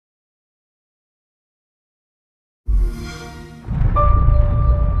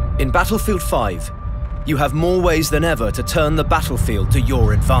In Battlefield 5, you have more ways than ever to turn the battlefield to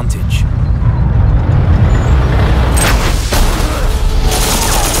your advantage.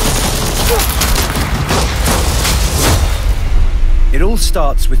 It all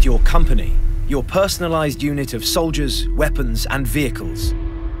starts with your company, your personalized unit of soldiers, weapons, and vehicles.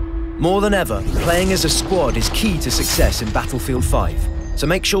 More than ever, playing as a squad is key to success in Battlefield 5, so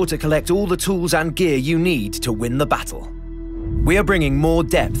make sure to collect all the tools and gear you need to win the battle. We are bringing more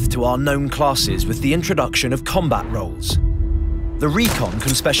depth to our known classes with the introduction of combat roles. The Recon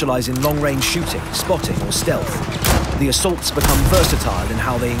can specialize in long-range shooting, spotting, or stealth. The Assaults become versatile in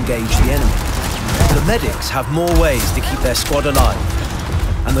how they engage the enemy. The Medics have more ways to keep their squad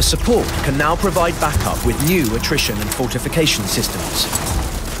alive. And the Support can now provide backup with new attrition and fortification systems.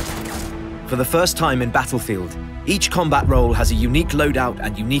 For the first time in Battlefield, each combat role has a unique loadout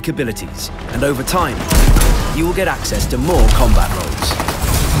and unique abilities, and over time, you will get access to more combat roles.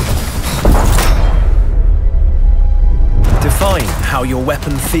 Define how your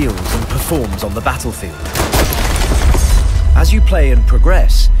weapon feels and performs on the battlefield. As you play and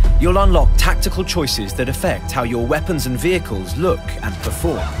progress, you'll unlock tactical choices that affect how your weapons and vehicles look and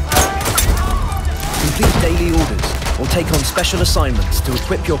perform. Complete daily orders or take on special assignments to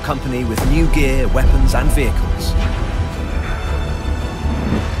equip your company with new gear, weapons, and vehicles.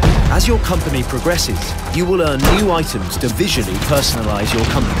 As your company progresses, you will earn new items to visually personalize your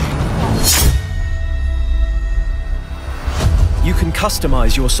company. You can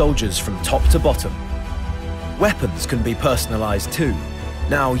customize your soldiers from top to bottom. Weapons can be personalized too.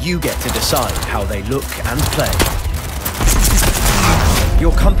 Now you get to decide how they look and play.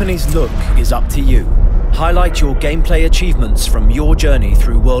 Your company's look is up to you. Highlight your gameplay achievements from your journey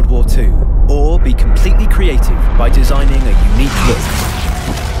through World War II, or be completely creative by designing a unique look.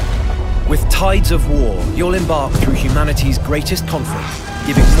 With Tides of War, you'll embark through humanity's greatest conflict,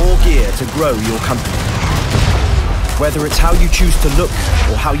 giving more gear to grow your company. Whether it's how you choose to look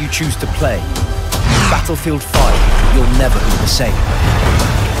or how you choose to play, in Battlefield 5, you'll never be the same.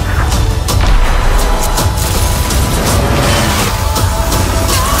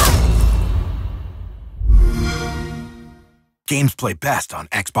 Games play best on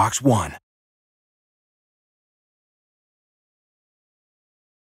Xbox One.